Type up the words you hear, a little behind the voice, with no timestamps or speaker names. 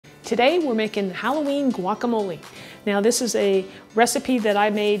Today we're making Halloween guacamole. Now this is a recipe that I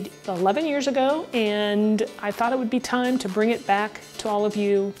made 11 years ago, and I thought it would be time to bring it back to all of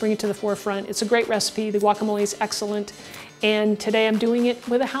you, bring it to the forefront. It's a great recipe. The guacamole is excellent. And today I'm doing it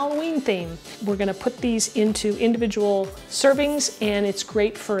with a Halloween theme. We're gonna put these into individual servings, and it's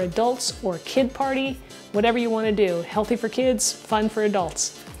great for adults or kid party, whatever you wanna do. Healthy for kids, fun for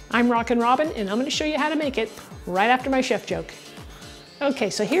adults. I'm Rockin' Robin, and I'm gonna show you how to make it right after my chef joke.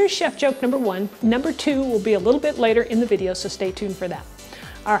 Okay, so here's chef joke number 1. Number 2 will be a little bit later in the video, so stay tuned for that.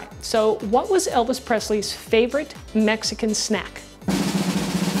 All right, so what was Elvis Presley's favorite Mexican snack?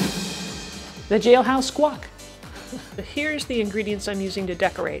 The jailhouse guac. Here's the ingredients I'm using to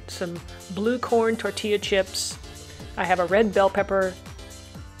decorate. Some blue corn tortilla chips. I have a red bell pepper,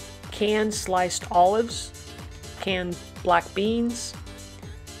 canned sliced olives, canned black beans,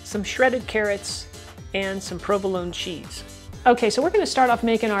 some shredded carrots, and some provolone cheese. Okay, so we're going to start off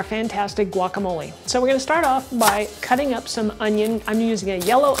making our fantastic guacamole. So we're going to start off by cutting up some onion. I'm using a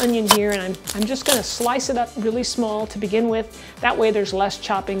yellow onion here, and I'm just going to slice it up really small to begin with. That way there's less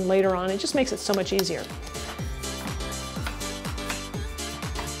chopping later on. It just makes it so much easier.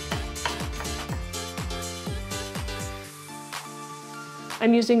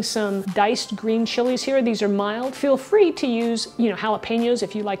 I'm using some diced green chilies here. These are mild. Feel free to use, jalapenos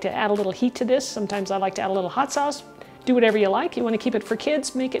if you like to add a little heat to this. Sometimes I like to add a little hot sauce. Do whatever you like. You want to keep it for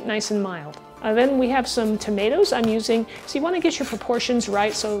kids, make it nice and mild. Then we have some tomatoes I'm using. So you want to get your proportions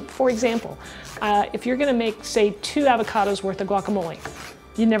right. So for example, if you're going to make, say, 2 avocados worth of guacamole,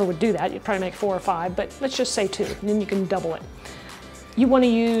 you never would do that. You'd probably make 4 or 5, but let's just say 2, and then you can double it. You want to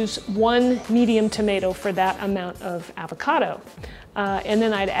use 1 medium tomato for that amount of avocado. And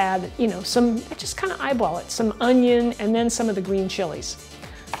then I'd add, just kind of eyeball it, some onion and then some of the green chilies.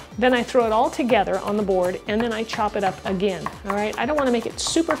 Then I throw it all together on the board, and then I chop it up again, all right? I don't want to make it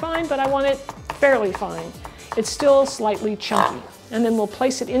super fine, but I want it fairly fine. It's still slightly chunky. And then we'll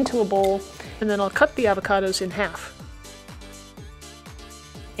place it into a bowl, and then I'll cut the avocados in half.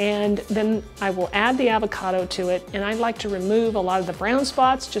 And then I will add the avocado to it, and I like to remove a lot of the brown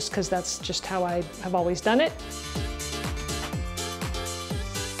spots just because that's just how I have always done it.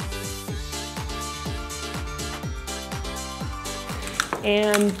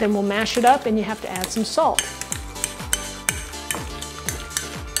 And then we'll mash it up, and you have to add some salt.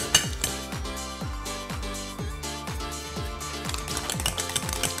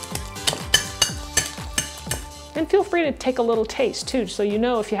 And feel free to take a little taste too, so you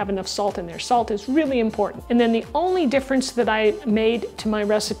know if you have enough salt in there. Salt is really important. And then the only difference that I made to my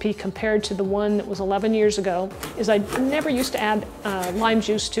recipe compared to the one that was 11 years ago is I never used to add lime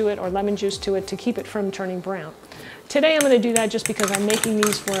juice to it or lemon juice to it to keep it from turning brown. Today I'm going to do that just because I'm making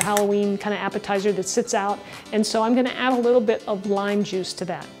these for a Halloween kind of appetizer that sits out, and so I'm going to add a little bit of lime juice to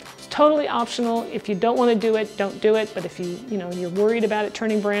that. It's totally optional. If you don't want to do it, don't do it, but if you're worried about it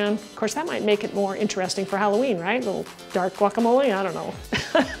turning brown, of course that might make it more interesting for Halloween, right? A little dark guacamole, I don't know.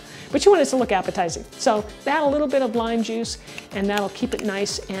 But you want it to look appetizing. So add a little bit of lime juice, and that'll keep it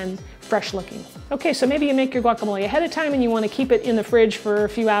nice and fresh looking. Okay, so maybe you make your guacamole ahead of time and you want to keep it in the fridge for a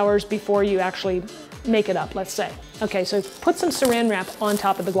few hours before you actually make it up, let's say. Okay, so put some saran wrap on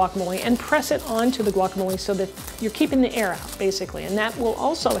top of the guacamole and press it onto the guacamole so that you're keeping the air out, basically. And that will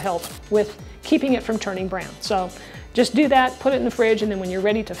also help with keeping it from turning brown. So just do that, put it in the fridge, and then when you're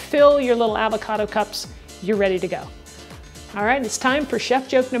ready to fill your little avocado cups, you're ready to go. All right, it's time for chef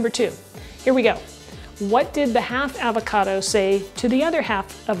joke number 2. Here we go. What did the half avocado say to the other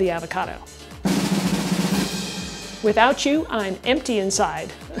half of the avocado? Without you, I'm empty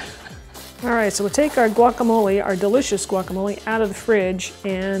inside. All right, so we'll take our guacamole, our delicious guacamole, out of the fridge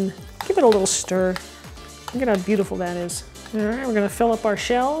and give it a little stir. Look at how beautiful that is. All right, we're gonna fill up our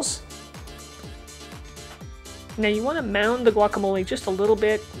shells. Now you wanna mound the guacamole just a little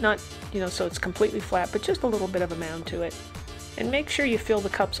bit, not, so it's completely flat, but just a little bit of a mound to it. And make sure you fill the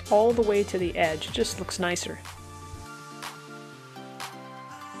cups all the way to the edge. It just looks nicer.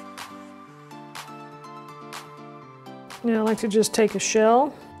 Now I like to just take a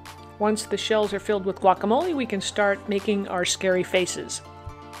shell. Once the shells are filled with guacamole, we can start making our scary faces.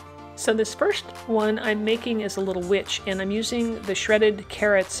 So this first one I'm making is a little witch, and I'm using the shredded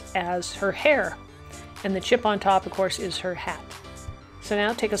carrots as her hair. And the chip on top, of course, is her hat. So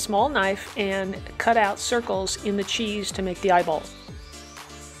now take a small knife and cut out circles in the cheese to make the eyeballs.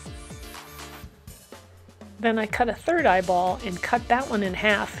 Then I cut a third eyeball and cut that one in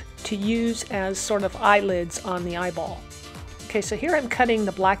half to use as sort of eyelids on the eyeball. Okay, so here I'm cutting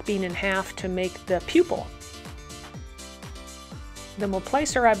the black bean in half to make the pupil. Then we'll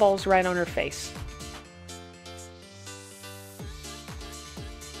place her eyeballs right on her face.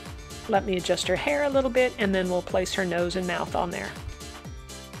 Let me adjust her hair a little bit, and then we'll place her nose and mouth on there.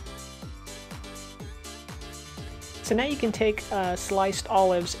 So now you can take sliced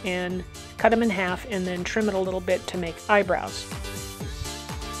olives and cut them in half and then trim it a little bit to make eyebrows.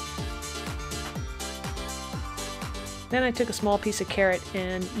 Then I took a small piece of carrot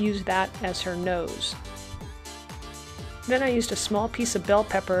and used that as her nose. Then I used a small piece of bell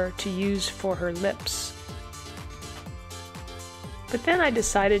pepper to use for her lips. But then I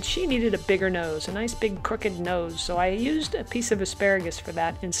decided she needed a bigger nose, a nice big crooked nose, so I used a piece of asparagus for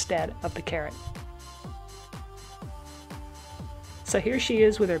that instead of the carrot. So here she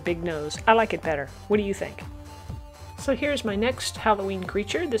is with her big nose. I like it better. What do you think? So here's my next Halloween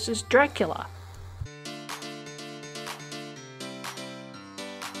creature. This is Dracula.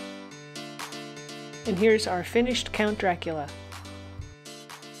 And here's our finished Count Dracula.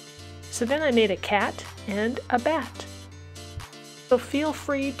 So then I made a cat and a bat. So feel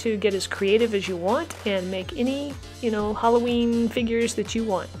free to get as creative as you want and make any, Halloween figures that you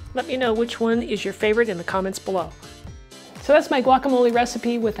want. Let me know which one is your favorite in the comments below. So that's my guacamole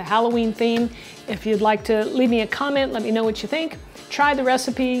recipe with a Halloween theme. If you'd like to leave me a comment, let me know what you think. Try the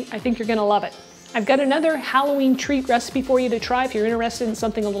recipe. I think you're gonna love it. I've got another Halloween treat recipe for you to try if you're interested in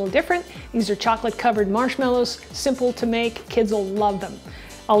something a little different. These are chocolate-covered marshmallows, simple to make. Kids will love them.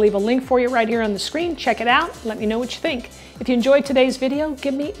 I'll leave a link for you right here on the screen. Check it out. Let me know what you think. If you enjoyed today's video,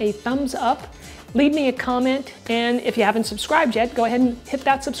 give me a thumbs up, leave me a comment, and if you haven't subscribed yet, go ahead and hit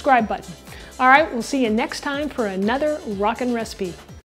that subscribe button. All right, we'll see you next time for another Rockin' recipe.